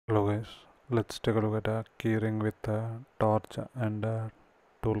Hello guys, let's take a look at a keyring with a torch and a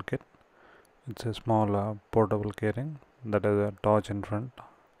toolkit. It's a small portable keyring that has a torch in front,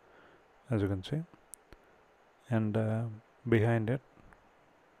 as you can see, and behind it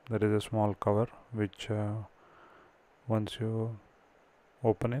there is a small cover which once you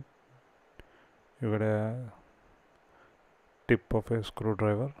open it you get a tip of a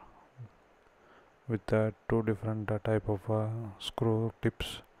screwdriver with two different type of screw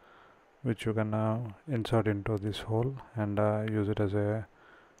tips which you can insert into this hole and use it as a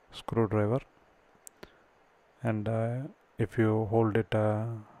screwdriver. And if you hold it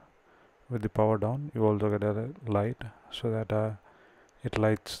with the power down, you also get a light, so that it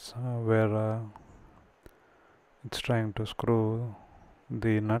lights where it's trying to screw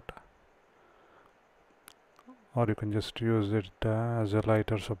the nut, or you can just use it as a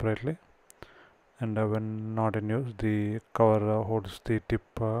lighter separately. And when not in use, the cover holds the tip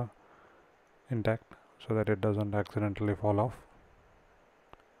intact so that it doesn't accidentally fall off.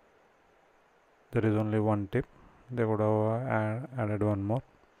 There is only one tip. They would have added one more,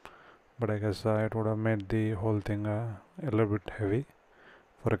 but I guess it would have made the whole thing a little bit heavy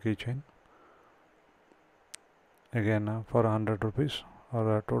for a keychain. Again, for 100 rupees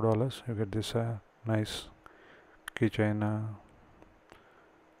or $2, you get this nice keychain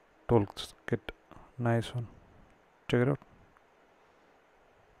tool kit. Nice one. Check it out.